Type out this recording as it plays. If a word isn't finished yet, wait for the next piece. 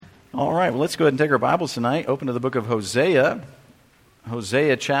All right, well, let's go ahead and take our Bibles tonight. Open to the book of Hosea.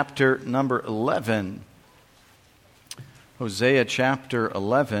 Hosea chapter number 11. Hosea chapter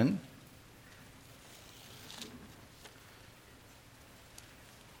 11.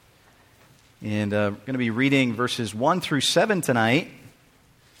 And we're going to be reading verses 1 through 7 tonight.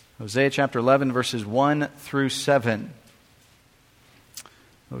 Hosea chapter 11, verses 1 through 7.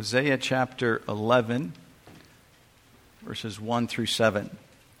 Hosea chapter 11, verses 1 through 7.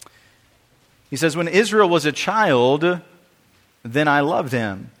 He says, "When Israel was a child, then I loved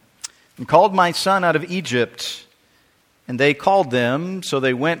him, and called my son out of Egypt. And they called them, so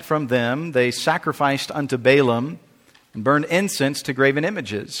they went from them. They sacrificed unto Balaam, and burned incense to graven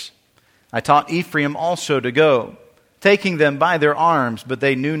images. I taught Ephraim also to go, taking them by their arms, but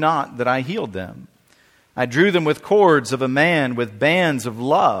they knew not that I healed them. I drew them with cords of a man, with bands of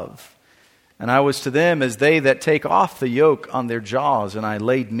love. And I was to them as they that take off the yoke on their jaws, and I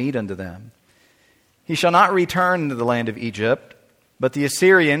laid meat unto them. He shall not return to the land of Egypt, but the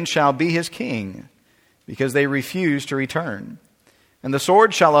Assyrian shall be his king, because they refuse to return. And the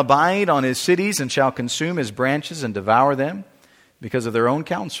sword shall abide on his cities, and shall consume his branches and devour them, because of their own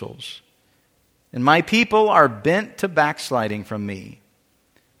counsels. And my people are bent to backsliding from me.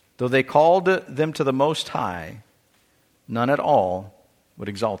 Though they called them to the Most High, none at all would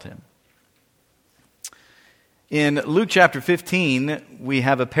exalt him." In Luke chapter 15, we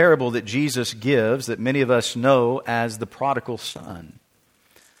have a parable that Jesus gives that many of us know as the Prodigal Son.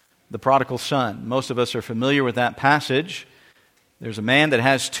 The Prodigal Son. Most of us are familiar with that passage. There's a man that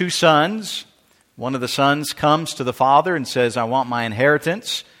has two sons. One of the sons comes to the father and says, "I want my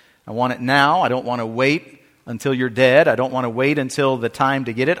inheritance. I want it now. I don't want to wait until you're dead. I don't want to wait until the time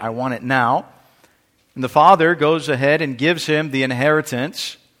to get it. I want it now." And the father goes ahead and gives him the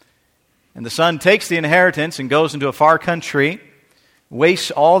inheritance. And the son takes the inheritance and goes into a far country,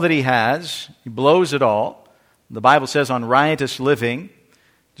 wastes all that he has, he blows it all. The Bible says on riotous living,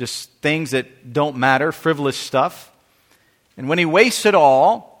 just things that don't matter, frivolous stuff. And when he wastes it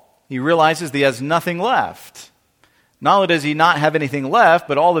all, he realizes that he has nothing left. Not only does he not have anything left,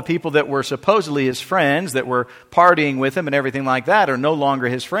 but all the people that were supposedly his friends, that were partying with him and everything like that, are no longer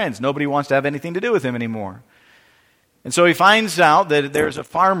his friends. Nobody wants to have anything to do with him anymore. And so he finds out that there's a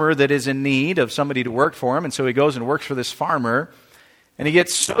farmer that is in need of somebody to work for him. And so he goes and works for this farmer. And he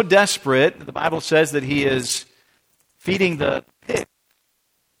gets so desperate, the Bible says that he is feeding the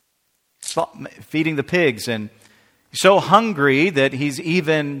pigs. And he's so hungry that he's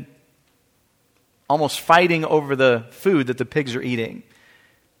even almost fighting over the food that the pigs are eating.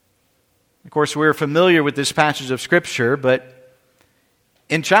 Of course, we're familiar with this passage of Scripture, but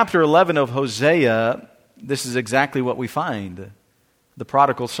in chapter 11 of Hosea, this is exactly what we find. The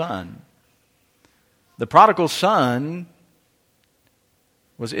prodigal son. The prodigal son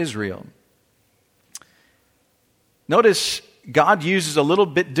was Israel. Notice God uses a little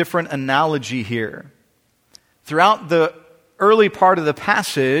bit different analogy here. Throughout the early part of the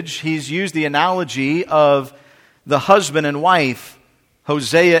passage, he's used the analogy of the husband and wife,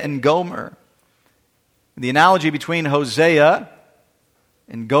 Hosea and Gomer. The analogy between Hosea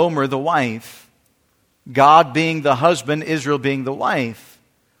and Gomer, the wife. God being the husband, Israel being the wife,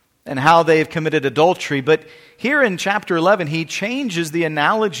 and how they have committed adultery. But here in chapter 11, he changes the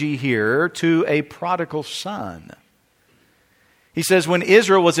analogy here to a prodigal son. He says, "When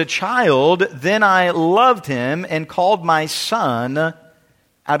Israel was a child, then I loved him and called my son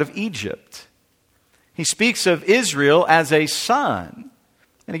out of Egypt." He speaks of Israel as a son.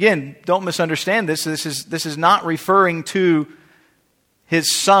 And again, don't misunderstand this. This is not referring to his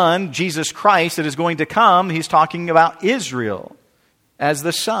son, Jesus Christ, that is going to come. He's talking about Israel as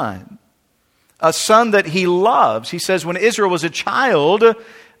the son. A son that he loves. He says, "When Israel was a child,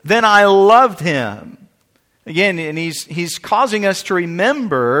 then I loved him." Again, and he's causing us to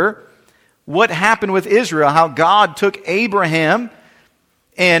remember what happened with Israel, how God took Abraham,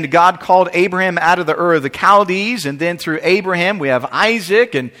 and God called Abraham out of the Ur of the Chaldees, and then through Abraham we have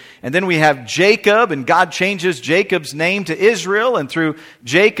Isaac, and then we have Jacob, and God changes Jacob's name to Israel, and through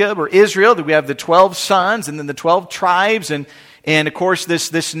Jacob or Israel we have the 12 sons, and then the 12 tribes, and of course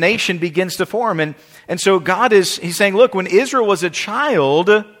this nation begins to form. And so he's saying, look, when Israel was a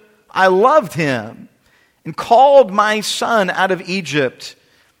child, I loved him, and called my son out of Egypt.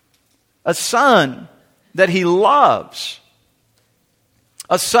 A son that he loves.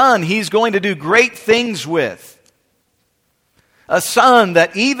 A son he's going to do great things with. A son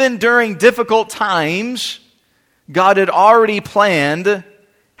that even during difficult times, God had already planned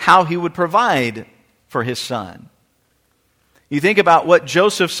how he would provide for his son. You think about what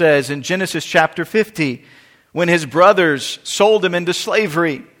Joseph says in Genesis chapter 50, when his brothers sold him into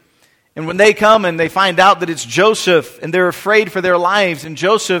slavery. And when they come and they find out that it's Joseph, and they're afraid for their lives, and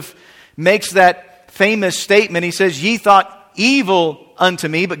Joseph makes that famous statement. He says, "Ye thought evil unto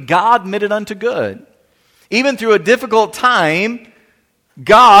me, but God meant it unto good." Even through a difficult time,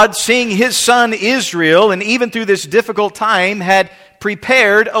 God, seeing his son Israel, and even through this difficult time, had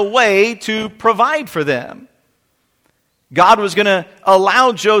prepared a way to provide for them. God was going to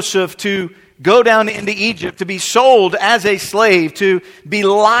allow Joseph to go down into Egypt, to be sold as a slave, to be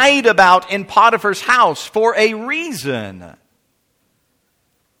lied about in Potiphar's house for a reason,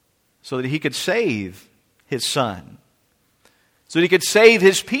 so that he could save his son, so that he could save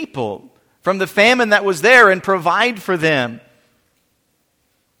his people from the famine that was there and provide for them.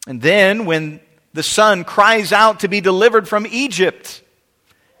 And then when the son cries out to be delivered from Egypt,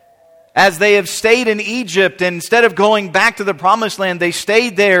 as they have stayed in Egypt, and instead of going back to the promised land, they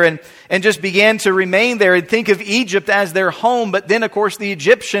stayed there and just began to remain there and think of Egypt as their home. But then, of course, the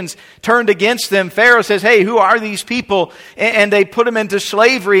Egyptians turned against them. Pharaoh says, "Hey, who are these people?" And they put them into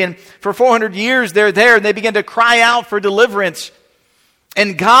slavery. And for 400 years, they're there, and they begin to cry out for deliverance.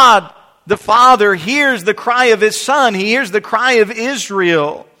 And God, the Father, hears the cry of his son. He hears the cry of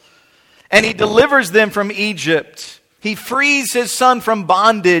Israel. And he delivers them from Egypt. He frees his son from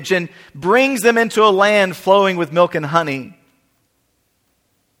bondage and brings them into a land flowing with milk and honey.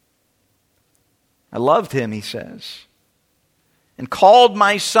 "I loved him," he says, "and called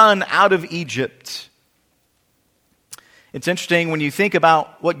my son out of Egypt." It's interesting when you think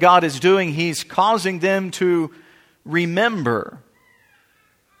about what God is doing. He's causing them to remember.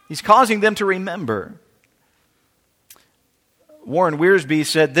 He's causing them to remember. Warren Wiersbe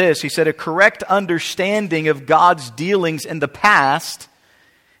said this. He said, "A correct understanding of God's dealings in the past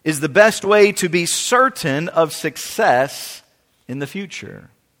is the best way to be certain of success in the future."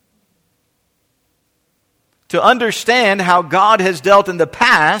 To understand how God has dealt in the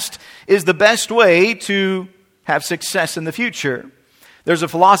past is the best way to have success in the future. There's a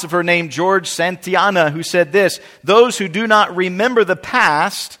philosopher named George Santayana who said this: "Those who do not remember the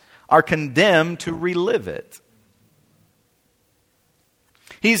past are condemned to relive it."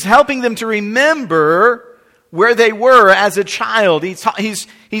 He's helping them to remember where they were as a child. He's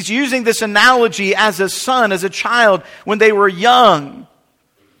using this analogy as a son, as a child, when they were young.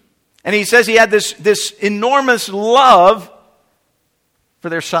 And he says he had this enormous love for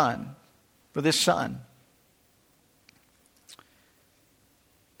their son, for this son.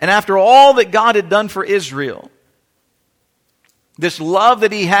 And after all that God had done for Israel, this love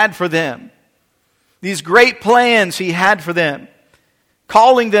that he had for them, these great plans he had for them,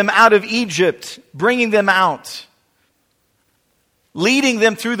 calling them out of Egypt, bringing them out, leading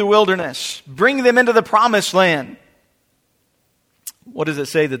them through the wilderness, bringing them into the promised land. What does it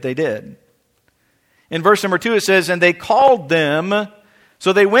say that they did? In verse number 2 it says, "And they called them,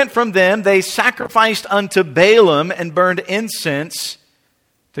 so they went from them, they sacrificed unto Balaam and burned incense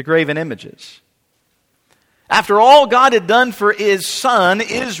to graven images." After all God had done for his son,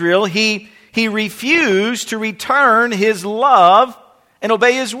 Israel, he refused to return his love and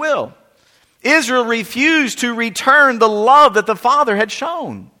obey his will. Israel refused to return the love that the Father had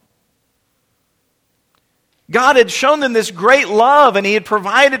shown. God had shown them this great love, and he had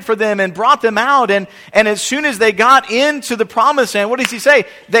provided for them and brought them out. And as soon as they got into the promised land, what does he say?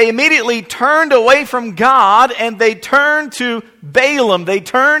 They immediately turned away from God, and they turned to Balaam. They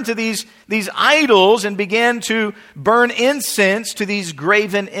turned to these idols and began to burn incense to these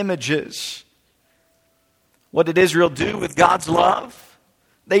graven images. What did Israel do with God's love?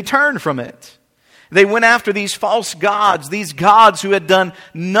 They turned from it. They went after these false gods, these gods who had done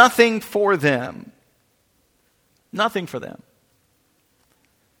nothing for them. Nothing for them.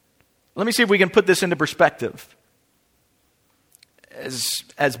 Let me see if we can put this into perspective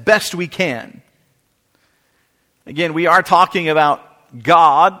as best we can. Again, we are talking about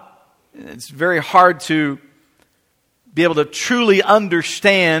God. It's very hard to be able to truly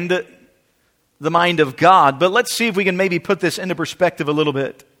understand the mind of God. But let's see if we can maybe put this into perspective a little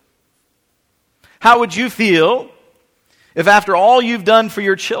bit. How would you feel if after all you've done for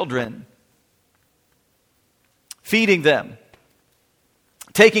your children, feeding them,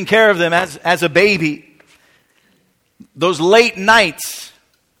 taking care of them as a baby, those late nights,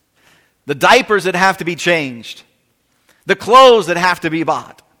 the diapers that have to be changed, the clothes that have to be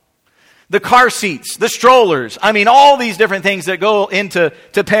bought, the car seats, the strollers, all these different things that go into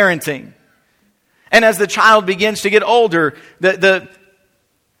parenting. And as the child begins to get older, if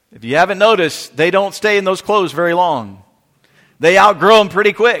you haven't noticed, they don't stay in those clothes very long. They outgrow them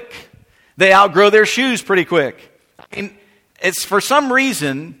pretty quick. They outgrow their shoes pretty quick. It's for some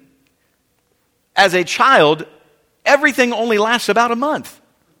reason, as a child, everything only lasts about a month.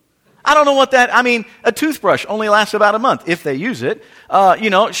 I don't know what a toothbrush only lasts about a month if they use it.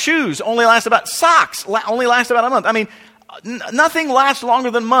 Shoes only last socks only last about a month. Nothing lasts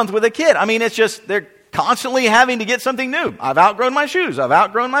longer than a month with a kid. It's just, they're constantly having to get something new. I've outgrown my shoes. I've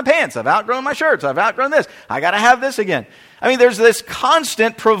outgrown my pants. I've outgrown my shirts. I've outgrown this. I got to have this again. There's this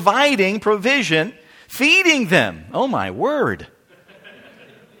constant provision, feeding them. Oh my word.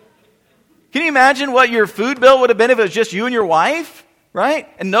 Can you imagine what your food bill would have been if it was just you and your wife, right?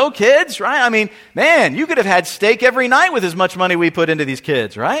 And no kids, right? Man, you could have had steak every night with as much money we put into these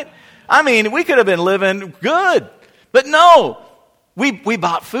kids, right? We could have been living good. But no, we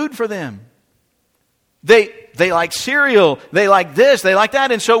bought food for them. They like cereal, they like this, they like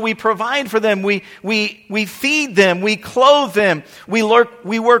that, and so we provide for them, we feed them, we clothe them, we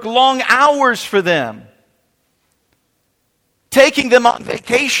work long hours for them, taking them on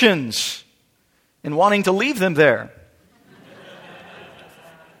vacations and wanting to leave them there.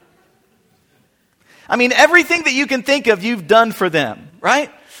 Everything that you can think of, you've done for them,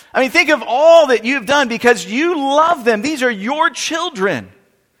 right? Think of all that you've done because you love them. These are your children.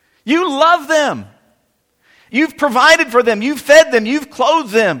 You love them. You've provided for them. You've fed them. You've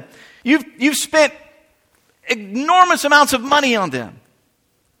clothed them. You've spent enormous amounts of money on them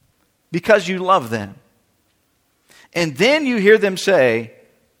because you love them. And then you hear them say,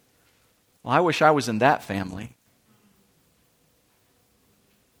 well, I wish I was in that family.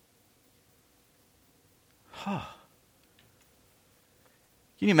 Can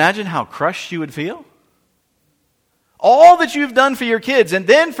you imagine how crushed you would feel? All that you've done for your kids, and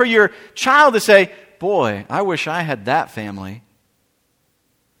then for your child to say, boy, I wish I had that family.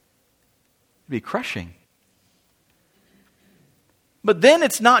 It'd be crushing. But then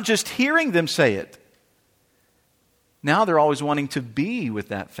it's not just hearing them say it. Now they're always wanting to be with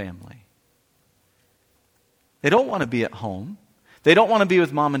that family. They don't want to be at home. They don't want to be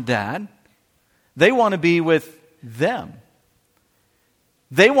with mom and dad. They want to be with them.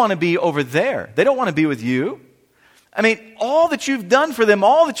 They want to be over there. They don't want to be with you. All that you've done for them,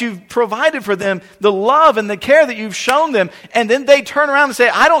 all that you've provided for them, the love and the care that you've shown them, and then they turn around and say,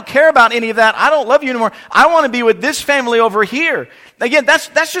 I don't care about any of that. I don't love you anymore. I want to be with this family over here. Again,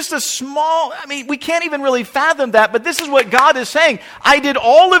 that's just a small, we can't even really fathom that, but this is what God is saying. I did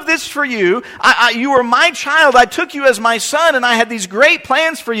all of this for you. You were my child. I took you as my son, and I had these great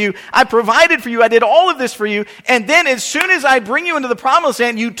plans for you. I provided for you. I did all of this for you. And then as soon as I bring you into the promised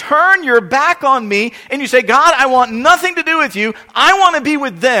land, you turn your back on me, and you say, God, I want nothing to do with you. I want to be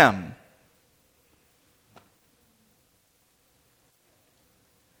with them.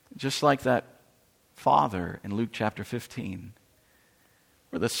 Just like that father in Luke chapter 15,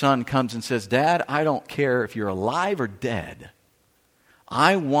 where the son comes and says, Dad, I don't care if you're alive or dead.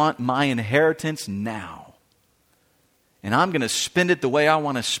 I want my inheritance now. And I'm going to spend it the way I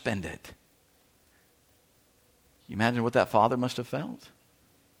want to spend it. You imagine what that father must have felt?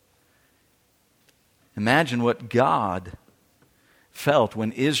 Imagine what God felt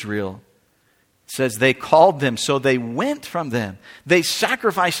when Israel says they called them, so they went from them. They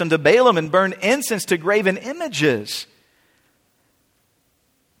sacrificed unto Balaam and burned incense to graven images.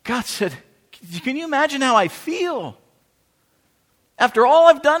 God said, can you imagine how I feel after all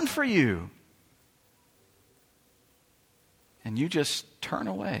I've done for you? And you just turn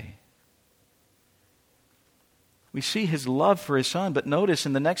away. We see his love for his son, but notice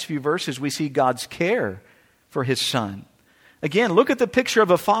in the next few verses we see God's care for his son. Again, look at the picture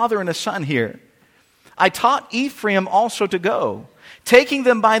of a father and a son here. I taught Ephraim also to go, taking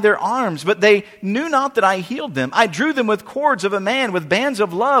them by their arms, but they knew not that I healed them. I drew them with cords of a man, with bands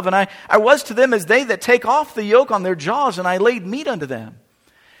of love, and I was to them as they that take off the yoke on their jaws, and I laid meat unto them.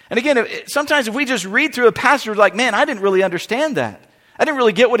 And again, sometimes if we just read through a passage, we're like, man, I didn't really understand that. I didn't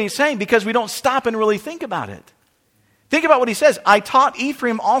really get what he's saying, because we don't stop and really think about it. Think about what he says. I taught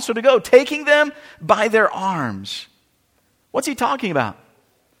Ephraim also to go, taking them by their arms. What's he talking about?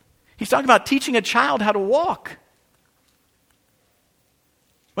 He's talking about teaching a child how to walk.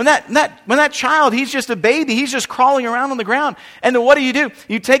 When that child, he's just a baby, he's just crawling around on the ground. And then what do?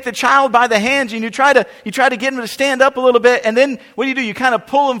 You take the child by the hands and you try to get him to stand up a little bit. And then what do? You kind of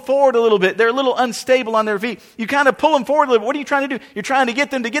pull them forward a little bit. They're a little unstable on their feet. You kind of pull them forward a little bit. What are you trying to do? You're trying to get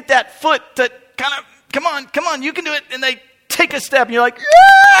them to get that foot to kind of, come on, you can do it. And they take a step and you're like,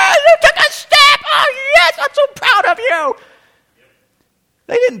 yeah, you took a step. Oh yes, I'm so proud of you.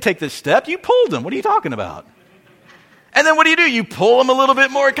 They didn't take this step. You pulled them. What are you talking about? And then what do? You pull them a little bit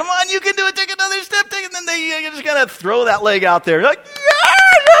more. Come on, you can do it. Take another step. And then you just kind of throw that leg out there. You're like,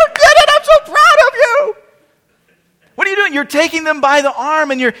 yeah, you did it. I'm so proud of you. What are you doing? You're taking them by the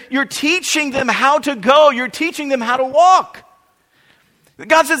arm and you're teaching them how to go. You're teaching them how to walk.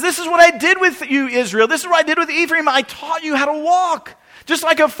 God says, this is what I did with you, Israel. This is what I did with Ephraim. I taught you how to walk. Just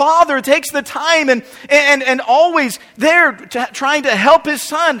like a father takes the time and always there trying to help his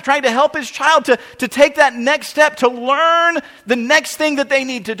son, trying to help his child to take that next step, to learn the next thing that they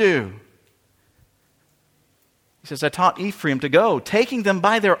need to do. He says, I taught Ephraim to go, taking them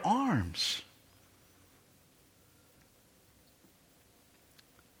by their arms,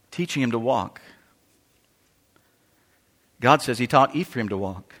 teaching him to walk. God says he taught Ephraim to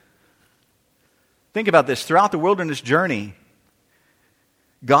walk. Think about this. Throughout the wilderness journey,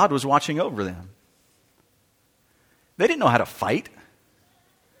 God was watching over them. They didn't know how to fight.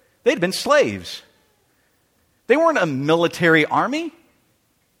 They'd been slaves. They weren't a military army.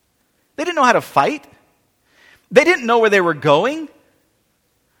 They didn't know how to fight. They didn't know where they were going.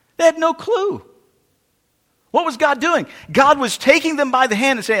 They had no clue. What was God doing? God was taking them by the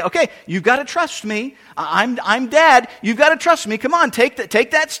hand and saying, okay, you've got to trust me. I'm dad. You've got to trust me. Come on, take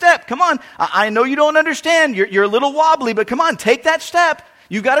that step. Come on. I know you don't understand. You're a little wobbly, but come on, take that step.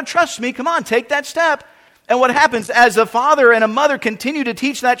 You've got to trust me. Come on, take that step. And what happens as a father and a mother continue to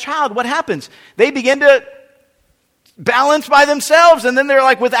teach that child, what happens? They begin to balance by themselves, and then they're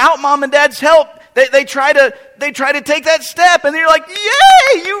like, without mom and dad's help, they try to take that step, and you're like,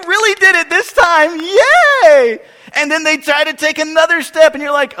 yay, you really did it this time, yay! And then they try to take another step, and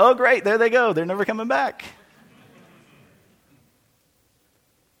you're like, oh great, there they go, they're never coming back.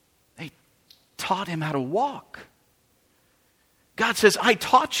 They taught him how to walk. God says, I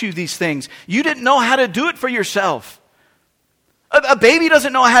taught you these things. You didn't know how to do it for yourself. A baby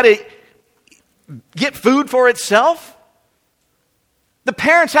doesn't know how to get food for itself. The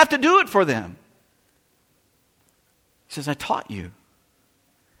parents have to do it for them. He says, I taught you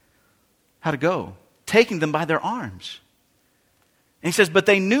how to go, taking them by their arms. And he says, but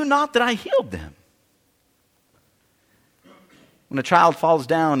they knew not that I healed them. When a child falls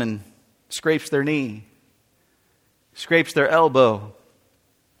down and scrapes their knee, scrapes their elbow,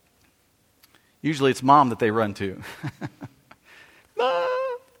 usually it's mom that they run to. Mom,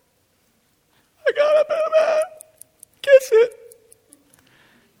 I got up out of bed. Kiss it.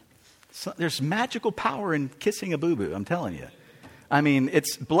 So there's magical power in kissing a boo-boo, I'm telling you. I mean,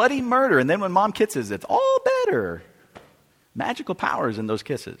 it's bloody murder, and then when mom kisses, it's all better. Magical powers in those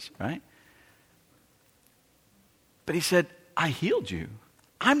kisses, right? But he said, I healed you.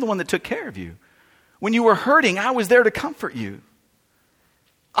 I'm the one that took care of you. When you were hurting, I was there to comfort you.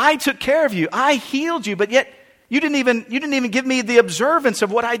 I took care of you. I healed you, but yet you didn't even give me the observance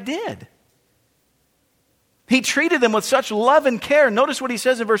of what I did. He treated them with such love and care. Notice what he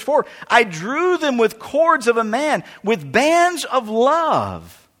says in verse 4. I drew them with cords of a man, with bands of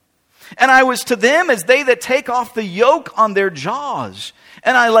love. And I was to them as they that take off the yoke on their jaws.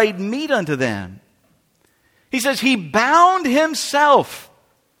 And I laid meat unto them. He says he bound himself.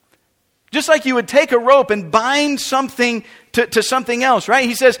 Just like you would take a rope and bind something to something else, right?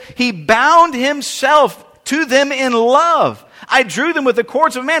 He says he bound himself to them in love. I drew them with the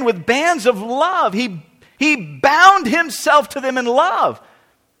cords of a man, with bands of love. He bound himself to them in love.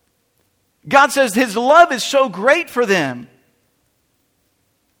 God says his love is so great for them.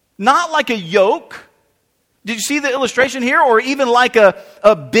 Not like a yoke. Did you see the illustration here? Or even like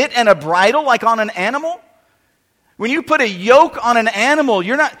a bit and a bridle, like on an animal? When you put a yoke on an animal,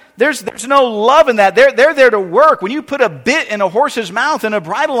 there's no love in that. They're there to work. When you put a bit in a horse's mouth and a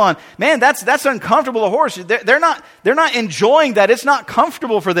bridle on, man, that's uncomfortable. A horse, they're not enjoying that. It's not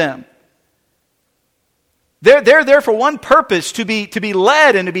comfortable for them. They're there for one purpose, to be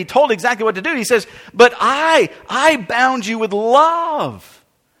led and to be told exactly what to do. He says, but I bound you with love.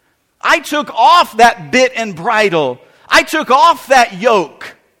 I took off that bit and bridle. I took off that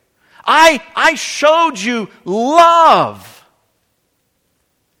yoke. I showed you love.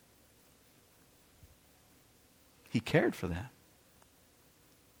 He cared for them.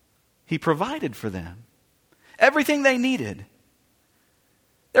 He provided for them everything they needed.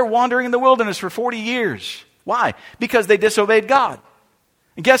 They're wandering in the wilderness for 40 years. Why? Because they disobeyed God.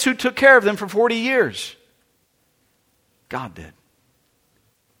 And guess who took care of them for 40 years? God did.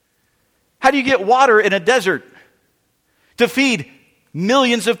 How do you get water in a desert to feed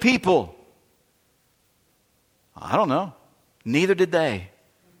millions of people? I don't know. Neither did they.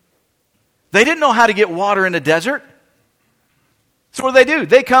 They didn't know how to get water in a desert. So what do?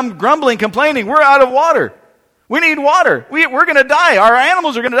 They come grumbling, complaining, we're out of water. We need water. We're going to die. Our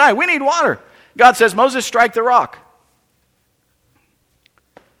animals are going to die. We need water. God says, Moses, strike the rock.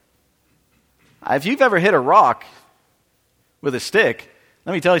 If you've ever hit a rock with a stick,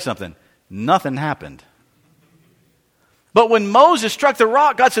 let me tell you something. Nothing happened. But when Moses struck the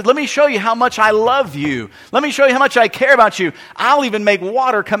rock, God said, let me show you how much I love you. Let me show you how much I care about you. I'll even make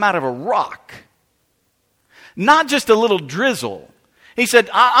water come out of a rock. Not just a little drizzle. He said,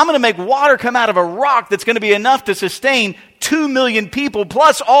 I'm going to make water come out of a rock that's going to be enough to sustain 2 million people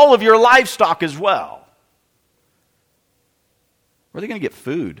plus all of your livestock as well. Where are they going to get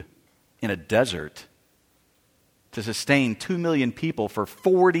food in a desert to sustain 2 million people for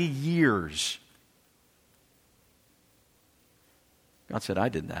 40 years? God said, I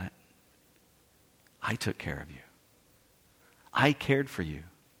did that. I took care of you. I cared for you.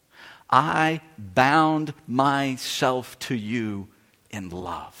 I bound myself to you in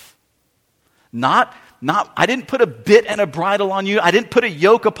love. Not, I didn't put a bit and a bridle on you. I didn't put a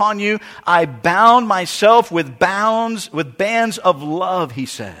yoke upon you. I bound myself with bands of love, he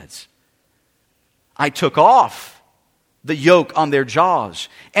says. I took off the yoke on their jaws,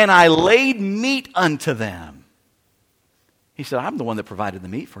 and I laid meat unto them. He said, I'm the one that provided the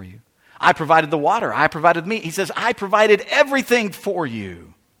meat for you. I provided the water. I provided the meat. He says, I provided everything for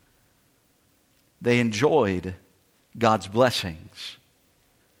you. They enjoyed God's blessings,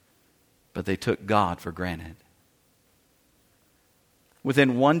 but they took God for granted.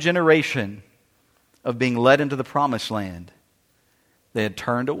 Within one generation of being led into the promised land, they had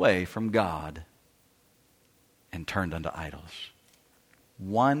turned away from God and turned unto idols.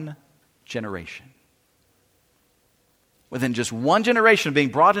 One generation. Within just one generation of being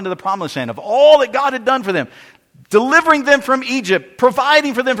brought into the promised land, of all that God had done for them, delivering them from Egypt,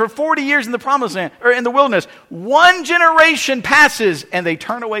 providing for them for 40 years in the promised land, or in the wilderness, one generation passes and they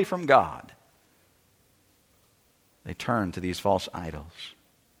turn away from God. They turn to these false idols.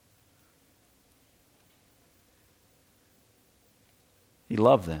 He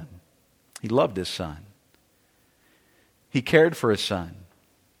loved them. He loved his son. He cared for his son.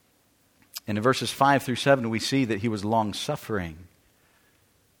 And in verses 5 through 7, we see that he was long-suffering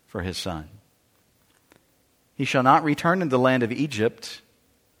for his son. He shall not return into the land of Egypt,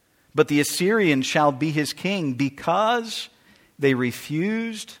 but the Assyrian shall be his king, because they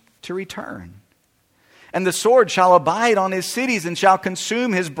refused to return. And the sword shall abide on his cities, and shall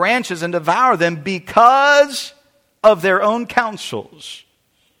consume his branches and devour them, because of their own counsels.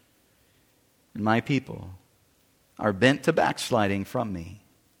 And my people are bent to backsliding from me.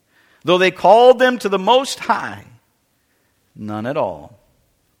 Though they called them to the Most High, none at all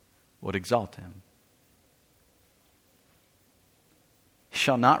would exalt him. He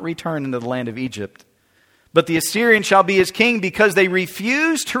shall not return into the land of Egypt, but the Assyrian shall be his king, because they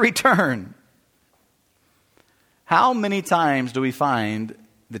refuse to return. How many times do we find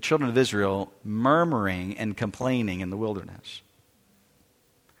the children of Israel murmuring and complaining in the wilderness?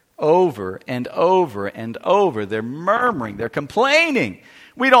 Over and over and over, they're murmuring, they're complaining.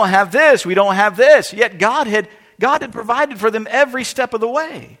 We don't have this, we don't have this. Yet God had provided for them every step of the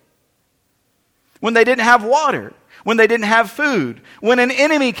way. When they didn't have water, when they didn't have food, when an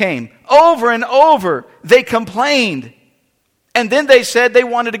enemy came, over and over, they complained. And then they said they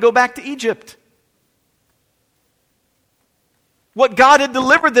wanted to go back to Egypt. What God had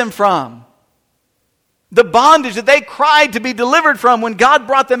delivered them from. The bondage that they cried to be delivered from when God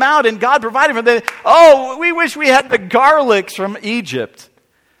brought them out and God provided for them. Oh, we wish we had the garlics from Egypt.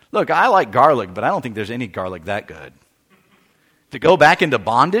 Look, I like garlic, but I don't think there's any garlic that good. To go back into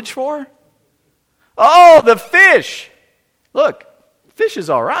bondage for? Oh, the fish. Look, fish is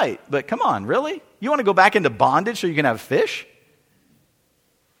all right, but come on, really? You want to go back into bondage so you can have fish?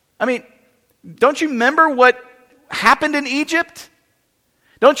 I mean, don't you remember what happened in Egypt?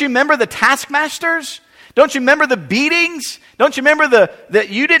 Don't you remember the taskmasters? Don't you remember the beatings? Don't you remember that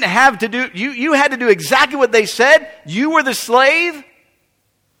you didn't have to do, you had to do exactly what they said? You were the slave?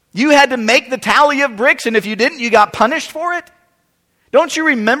 You had to make the tally of bricks, and if you didn't, you got punished for it? Don't you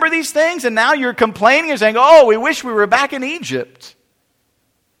remember these things? And now you're complaining and saying, oh, we wish we were back in Egypt.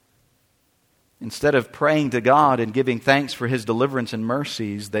 Instead of praying to God and giving thanks for his deliverance and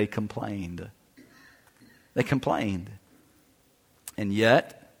mercies, they complained. They complained. And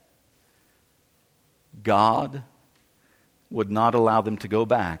yet, God would not allow them to go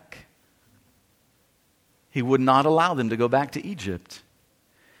back. He would not allow them to go back to Egypt.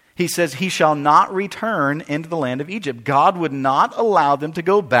 He says, he shall not return into the land of Egypt. God would not allow them to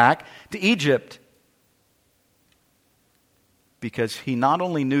go back to Egypt. Because he not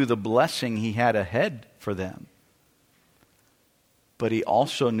only knew the blessing he had ahead for them, but he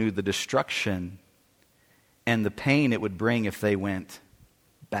also knew the destruction and the pain it would bring if they went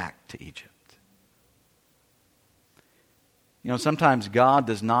back to Egypt. You know, sometimes God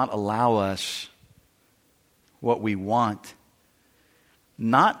does not allow us what we want,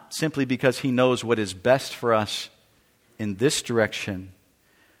 not simply because he knows what is best for us in this direction,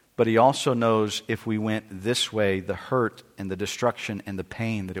 but he also knows if we went this way, the hurt and the destruction and the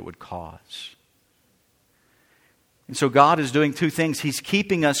pain that it would cause. And so God is doing two things. He's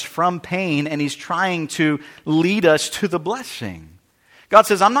keeping us from pain, and He's trying to lead us to the blessing. God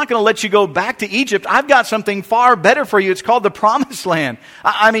says, I'm not going to let you go back to Egypt. I've got something far better for you. It's called the Promised Land.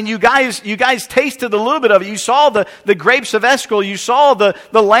 I mean, you guys tasted a little bit of it. You saw the grapes of Eshcol. You saw the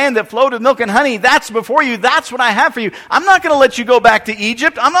land that flowed with milk and honey. That's before you. That's what I have for you. I'm not going to let you go back to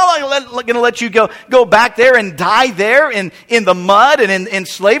Egypt. I'm not going to let you go back there and die there in the mud and in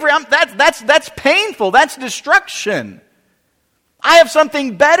slavery. That's painful. That's destruction. I have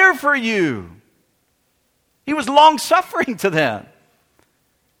something better for you. He was long-suffering to them.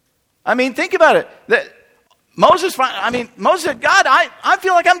 I mean, think about it. Moses said, God, I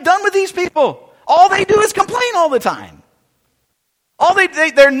feel like I'm done with these people. All they do is complain all the time.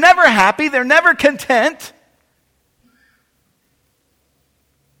 They're never happy. They're never content.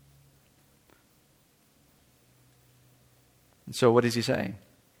 And so what does he say?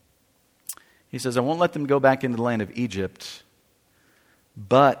 He says, I won't let them go back into the land of Egypt,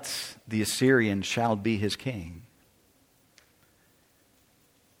 but the Assyrian shall be his king.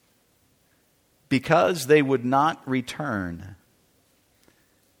 Because they would not return,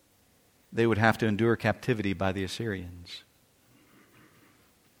 they would have to endure captivity by the Assyrians.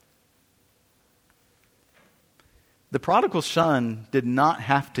 The prodigal son did not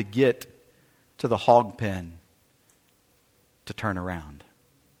have to get to the hog pen to turn around.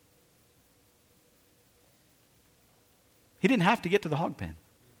 He didn't have to get to the hog pen.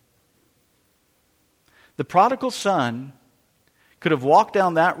 The prodigal son could have walked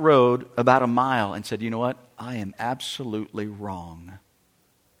down that road about a mile and said, you know what? I am absolutely wrong.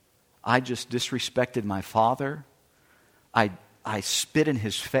 I just disrespected my father. I spit in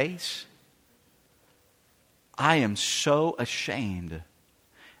his face. I am so ashamed.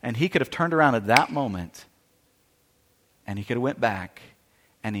 And he could have turned around at that moment and he could have went back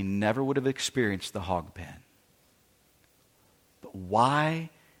and he never would have experienced the hog pen. But why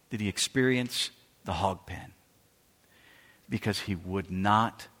did he experience the hog pen? Because he would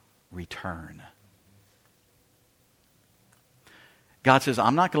not return. God says,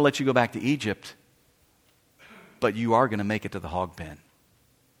 I'm not going to let you go back to Egypt, but you are going to make it to the hog pen.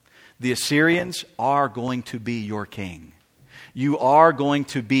 The Assyrians are going to be your king. You are going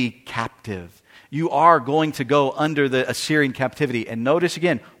to be captive. You are going to go under the Assyrian captivity. And notice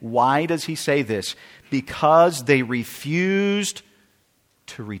again, why does he say this? Because they refused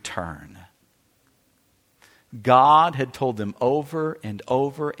to return. God had told them over and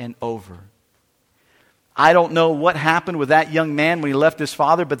over and over. I don't know what happened with that young man when he left his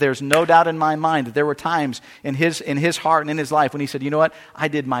father, but there's no doubt in my mind that there were times in his heart and in his life when he said, you know what, I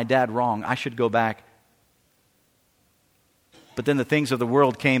did my dad wrong. I should go back. But then the things of the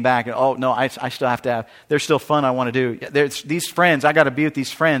world came back and, oh, no, I still have to have, there's still fun I want to do. There's these friends, I got to be with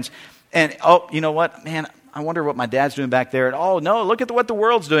these friends. And, oh, you know what, man, I wonder what my dad's doing back there. And, oh, no, look at what the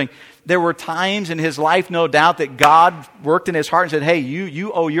world's doing. There were times in his life, no doubt, that God worked in his heart and said, hey,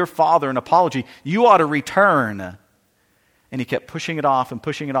 you owe your father an apology. You ought to return. And he kept pushing it off and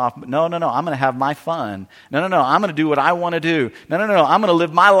pushing it off. But no, I'm going to have my fun. No, I'm going to do what I want to do. No, I'm going to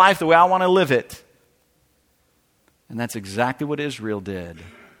live my life the way I want to live it. And that's exactly what Israel did.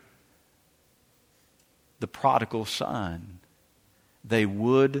 The prodigal son. They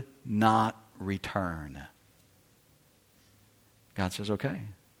would not return. God says, okay,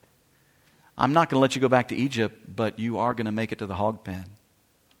 I'm not going to let you go back to Egypt, but you are going to make it to the hog pen.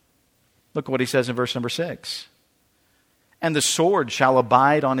 Look what he says in verse number 6. And the sword shall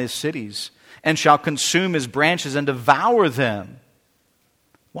abide on his cities, and shall consume his branches and devour them.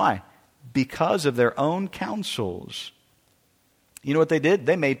 Why? Because of their own counsels. You know what they did?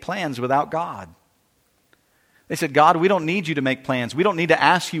 They made plans without God. They said, God, we don't need you to make plans. We don't need to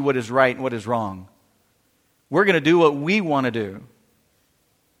ask you what is right and what is wrong. We're going to do what we want to do.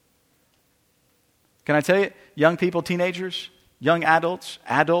 Can I tell you, young people, teenagers, young adults,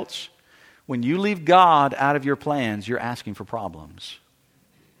 when you leave God out of your plans, you're asking for problems.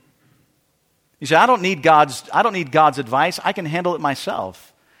 You say, I don't need God's advice. I can handle it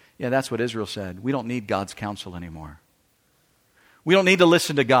myself. Yeah, that's what Israel said. We don't need God's counsel anymore. We don't need to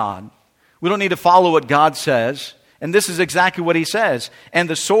listen to God. We don't need to follow what God says. And this is exactly what he says. And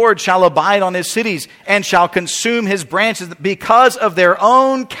the sword shall abide on his cities and shall consume his branches because of their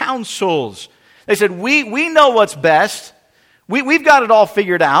own counsels. They said, we know what's best. We've got it all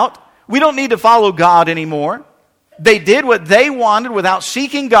figured out. We don't need to follow God anymore. They did what they wanted without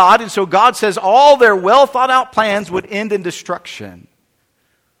seeking God. And so God says all their well thought out plans would end in destruction.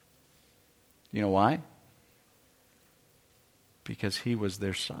 You know why? Because he was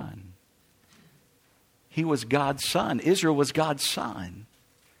their son. He was God's son. Israel was God's son.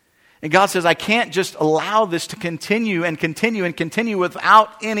 And God says, I can't just allow this to continue and continue and continue without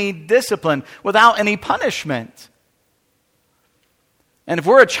any discipline, without any punishment. And if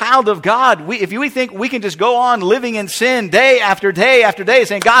we're a child of God, if we think we can just go on living in sin day after day after day,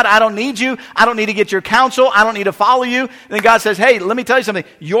 saying, God, I don't need you. I don't need to get your counsel. I don't need to follow you. And then God says, hey, let me tell you something.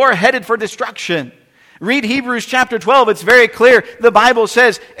 You're headed for destruction. Read Hebrews chapter 12. It's very clear. The Bible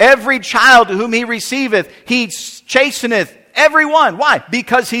says, every child whom he receiveth, he chasteneth everyone. Why?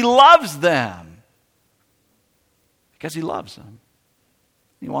 Because he loves them. Because he loves them.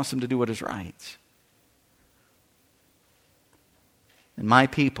 He wants them to do what is right. And my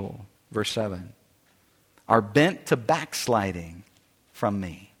people, verse 7, are bent to backsliding from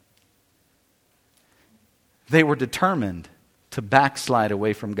me. They were determined to backslide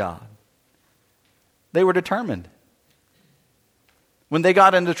away from God. They were determined. When they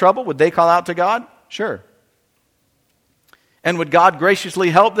got into trouble, would they call out to God? Sure. And would God graciously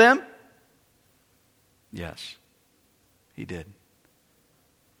help them? Yes, he did.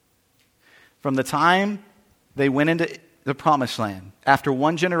 From the time they went into the promised land, after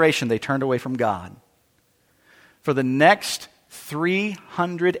one generation, they turned away from God. For the next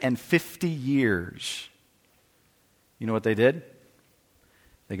 350 years, you know what they did?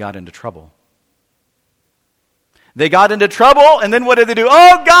 They got into trouble. They got into trouble, and then what did they do?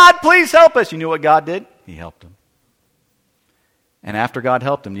 Oh, God, please help us. You know what God did? He helped them. And after God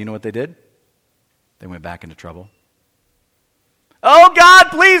helped them, you know what they did? They went back into trouble. Oh, God,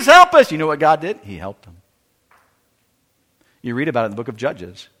 please help us. You know what God did? He helped them. You read about it in the book of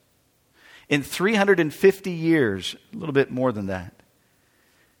Judges. In 350 years, a little bit more than that,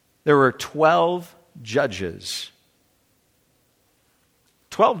 there were 12 judges.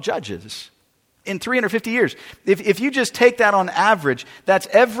 12 judges in 350 years. If you just take that on average, that's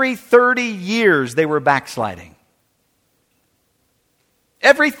every 30 years they were backsliding.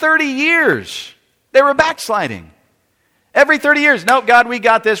 Every 30 years they were backsliding. Every 30 years, no, God, we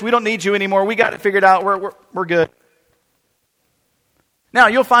got this. We don't need you anymore. We got it figured out. We're good. Now,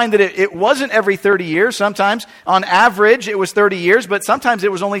 you'll find that it wasn't every 30 years. Sometimes, on average, it was 30 years, but sometimes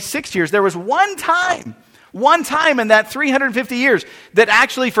it was only 6 years. There was one time in that 350 years that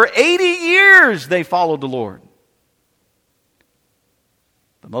actually for 80 years they followed the Lord.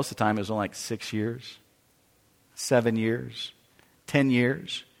 But most of the time it was only like 6 years, 7 years, 10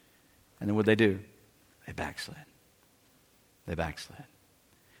 years. And then what did they do? They backslid. They backslid.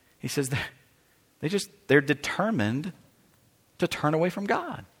 He says they're determined to turn away from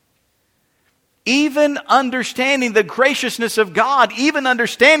God. Even understanding the graciousness of God, even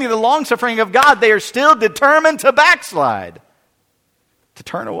understanding the long-suffering of God, they are still determined to backslide, to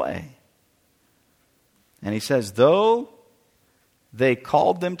turn away. And he says, though they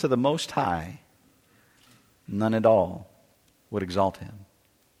called them to the Most High, none at all would exalt him.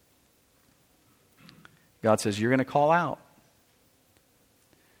 God says, you're going to call out,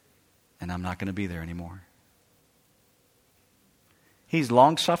 and I'm not going to be there anymore. He's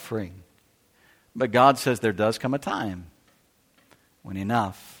long-suffering. But God says there does come a time when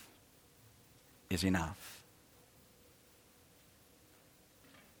enough is enough.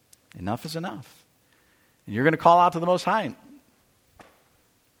 Enough is enough. And you're going to call out to the Most High.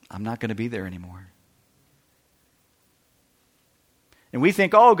 I'm not going to be there anymore. And we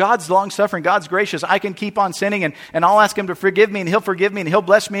think, oh, God's long-suffering, God's gracious. I can keep on sinning and I'll ask him to forgive me and he'll forgive me and he'll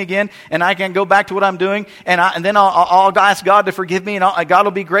bless me again and I can go back to what I'm doing and then I'll ask God to forgive me and God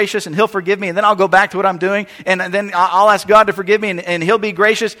will be gracious and he'll forgive me and then I'll go back to what I'm doing and then I'll ask God to forgive me and he'll be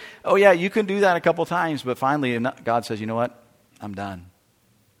gracious. Oh yeah, you can do that a couple times, but finally God says, you know what? I'm done.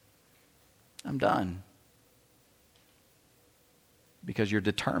 I'm done. Because you're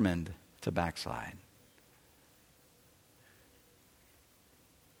determined to backslide.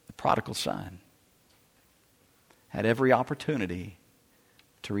 Prodigal son had every opportunity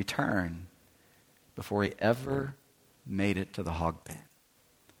to return before he ever made it to the hog pen.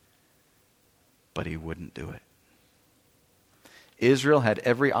 But he wouldn't do it. Israel had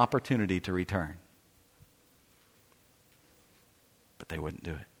every opportunity to return. But they wouldn't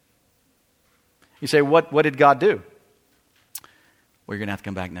do it. You say, what did God do? Well, you're going to have to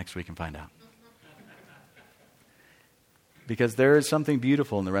come back next week and find out. Because there is something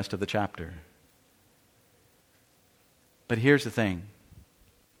beautiful in the rest of the chapter. But here's the thing.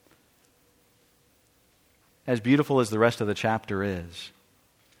 As beautiful as the rest of the chapter is,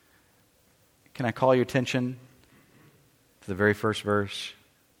 can I call your attention to the very first verse?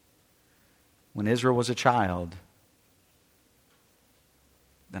 When Israel was a child,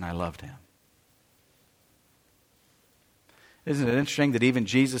 then I loved him. Isn't it interesting that even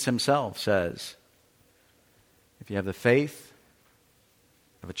Jesus himself says, if you have the faith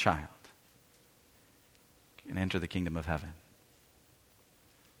of a child, you can enter the kingdom of heaven.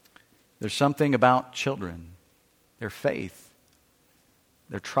 There's something about children, their faith,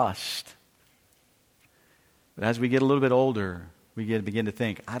 their trust. But as we get a little bit older, we begin to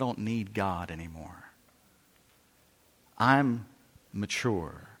think, I don't need God anymore. I'm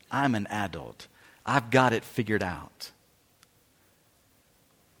mature. I'm an adult. I've got it figured out.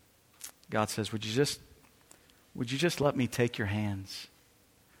 God says, would you just let me take your hands?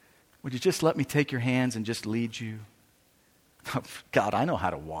 Would you just let me take your hands and just lead you? God, I know how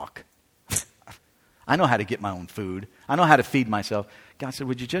to walk. I know how to get my own food. I know how to feed myself. God said,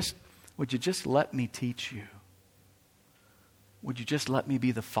 would you just let me teach you? Would you just let me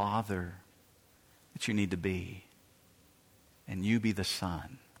be the father that you need to be? And you be the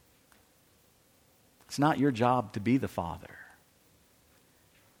son. It's not your job to be the father.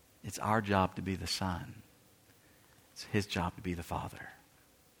 It's our job to be the son. It's his job to be the father.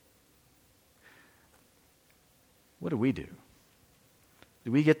 What do?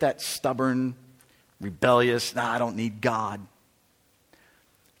 Do we get that stubborn, rebellious, I don't need God?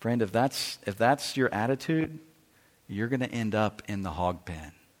 Friend, if that's your attitude, you're going to end up in the hog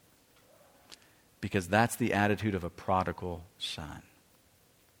pen. Because that's the attitude of a prodigal son.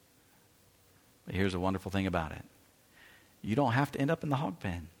 But here's the wonderful thing about it. You don't have to end up in the hog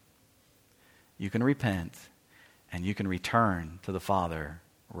pen. You can repent and you can return to the Father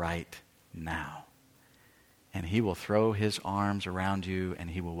right now. And he will throw his arms around you and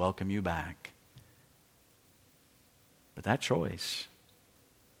he will welcome you back. But that choice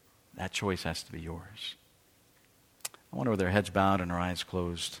has to be yours. I wonder with their heads bowed and our eyes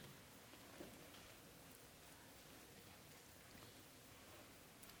closed.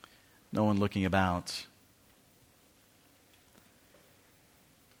 No one looking about.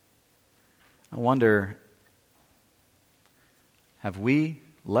 I wonder, have we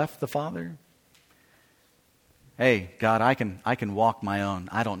left the Father? Hey, God, I can walk my own.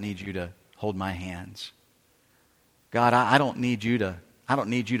 I don't need you to hold my hands. God, I don't need you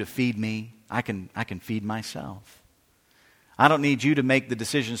to feed me. I can feed myself. I don't need you to make the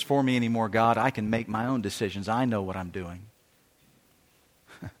decisions for me anymore, God. I can make my own decisions. I know what I'm doing.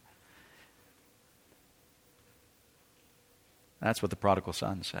 That's what the prodigal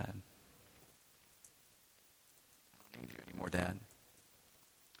son said. I don't need you anymore, Dad.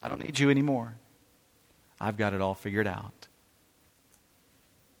 I don't need you anymore. I've got it all figured out.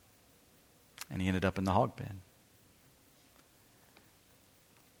 And he ended up in the hog pen.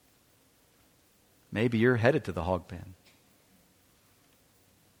 Maybe you're headed to the hog pen.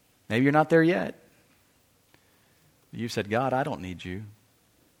 Maybe you're not there yet. You said, God, I don't need you.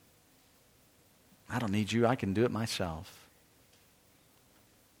 I don't need you. I can do it myself.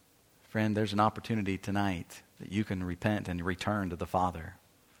 Friend, there's an opportunity tonight that you can repent and return to the Father.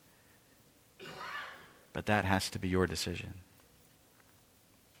 But that has to be your decision.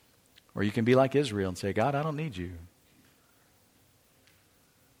 Or you can be like Israel and say, God, I don't need you.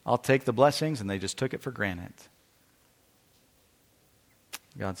 I'll take the blessings, and they just took it for granted.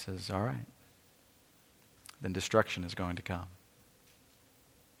 God says, all right. Then destruction is going to come.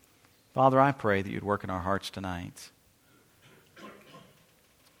 Father, I pray that you'd work in our hearts tonight.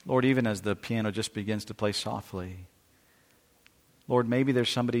 Lord, even as the piano just begins to play softly, Lord, maybe there's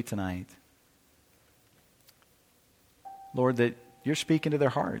somebody tonight, Lord, that you're speaking to their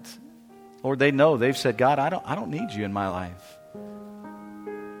hearts. Lord, they know, they've said, God, I don't need you in my life.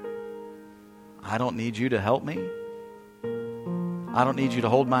 I don't need you to help me. I don't need you to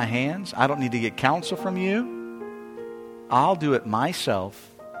hold my hands. I don't need to get counsel from you. I'll do it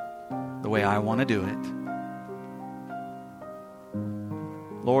myself the way I want to do it.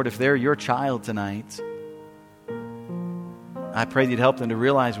 Lord, if they're your child tonight, I pray that you'd help them to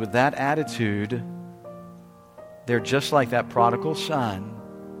realize with that attitude, they're just like that prodigal son,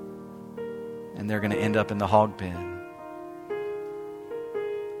 and they're going to end up in the hog pen.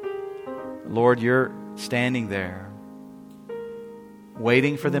 Lord, you're standing there,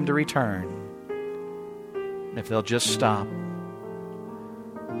 waiting for them to return. And if they'll just stop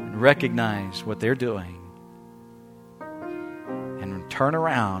and recognize what they're doing, and turn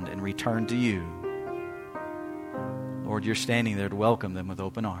around and return to you, Lord, you're standing there to welcome them with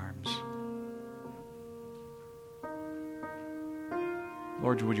open arms.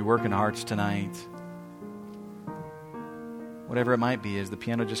 Lord, would you work in hearts tonight? Whatever it might be, as the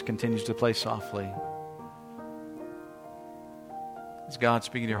piano just continues to play softly. Is God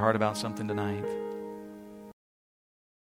speaking to your heart about something tonight?